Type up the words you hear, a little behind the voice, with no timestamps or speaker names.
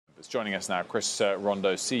It's joining us now, Chris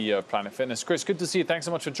Rondeau, CEO of Planet Fitness. Chris, good to see you. Thanks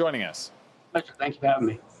so much for joining us. Pleasure. Thank you for having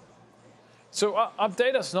me. So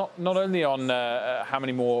update us not only on how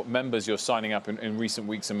many more members you're signing up in recent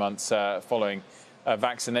weeks and months following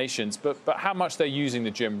vaccinations, but how much they're using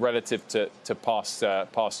the gym relative to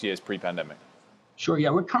past years pre-pandemic. Sure.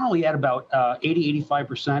 Yeah, we're currently at about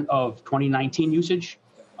 85% of 2019 usage.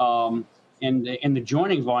 And the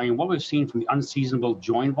joining volume, what we've seen from the unseasonable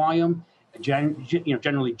join volume,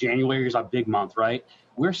 generally January is our big month, right?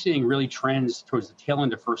 We're seeing really trends towards the tail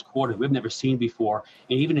end of first quarter we've never seen before,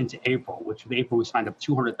 and even into April, which in April we signed up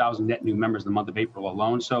 200,000 net new members in the month of April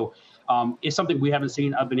alone. So it's something we haven't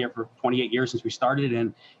seen. I've been here for 28 years since we started,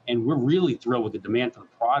 and we're really thrilled with the demand for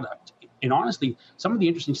the product. And honestly, some of the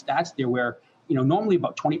interesting stats there where, normally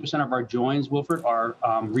about 20% of our joins, Wilfred, are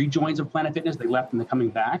rejoins of Planet Fitness. They left and they're coming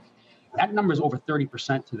back. That number is over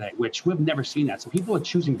 30% today, which we've never seen that. So people are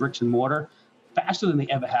choosing bricks and mortar faster than they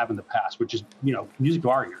ever have in the past, which is, music to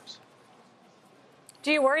our ears.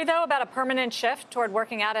 Do you worry, though, about a permanent shift toward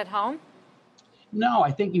working out at home? No,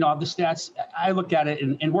 I think, of the stats, I look at it,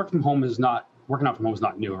 and working out from home is not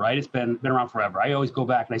new, right? It's been around forever. I always go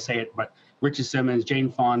back and I say it, but Richard Simmons,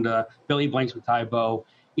 Jane Fonda, Billy Blanks with Tybo,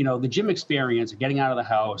 the gym experience, getting out of the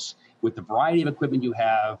house with the variety of equipment you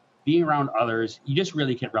have, being around others, you just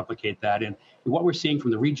really can't replicate that. And what we're seeing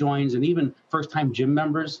from the rejoins and even first-time gym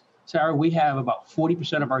members, Sarah, we have about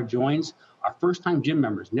 40% of our joins are first-time gym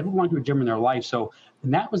members, never gone to a gym in their life. So,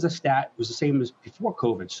 and that was the stat, was the same as before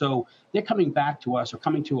COVID. So they're coming back to us or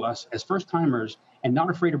coming to us as first-timers and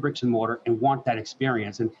not afraid of bricks and mortar and want that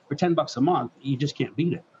experience. And for $10 a month, you just can't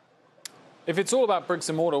beat it. If it's all about bricks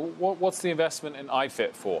and mortar, what's the investment in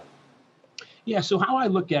iFit for? Yeah, so how I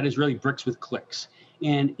look at it is really bricks with clicks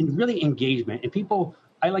and really engagement. And people,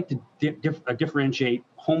 I like to differentiate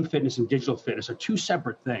home fitness and digital fitness are two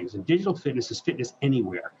separate things. And digital fitness is fitness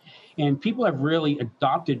anywhere. And people have really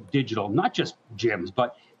adopted digital, not just gyms,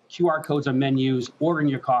 but QR codes on menus, ordering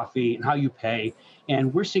your coffee, and how you pay.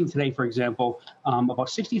 And we're seeing today, for example, about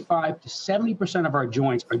 65 to 70% of our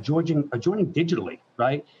joins are joining digitally,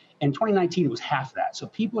 right? In 2019, it was half that. So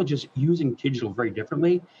people are just using digital very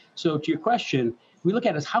differently. So to your question, we look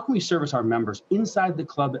at it as how can we service our members inside the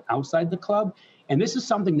club and outside the club? And this is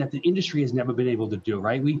something that the industry has never been able to do,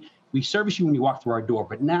 right? We service you when you walk through our door,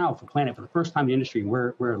 but now for Planet, for the first time in the industry,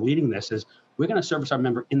 we're leading this, is we're going to service our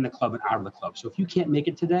member in the club and out of the club. So if you can't make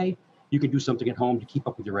it today, you can do something at home to keep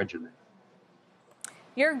up with your regimen.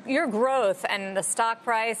 Your growth and the stock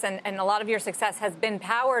price and a lot of your success has been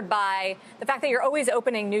powered by the fact that you're always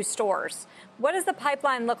opening new stores. What does the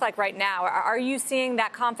pipeline look like right now? Are you seeing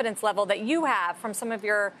that confidence level that you have from some of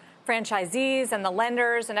your franchisees and the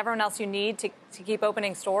lenders and everyone else you need to keep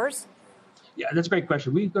opening stores? Yeah, that's a great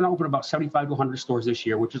question. We're going to open about 75 to 100 stores this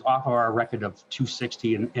year, which is off of our record of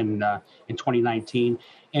 260 in 2019.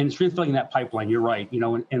 And it's really filling that pipeline. You're right.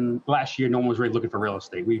 And last year, no one was really looking for real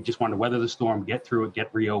estate. We just wanted to weather the storm, get through it, get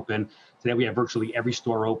reopened. Today, we have virtually every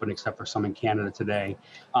store open except for some in Canada today.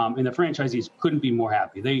 And the franchisees couldn't be more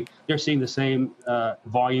happy. They're seeing the same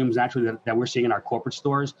volumes actually that we're seeing in our corporate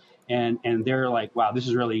stores. And they're like, wow, this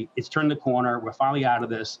is really, it's turned the corner. We're finally out of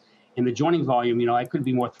this. And the joining volume, I couldn't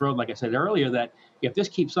be more thrilled, like I said earlier, that if this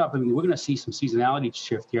keeps up, we're going to see some seasonality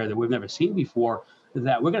shift here that we've never seen before,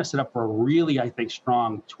 that we're going to set up for a really, I think,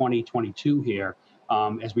 strong 2022 here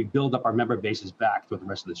as we build up our member bases back for the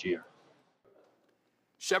rest of this year.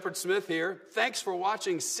 Shepard Smith here. Thanks for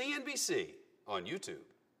watching CNBC on YouTube.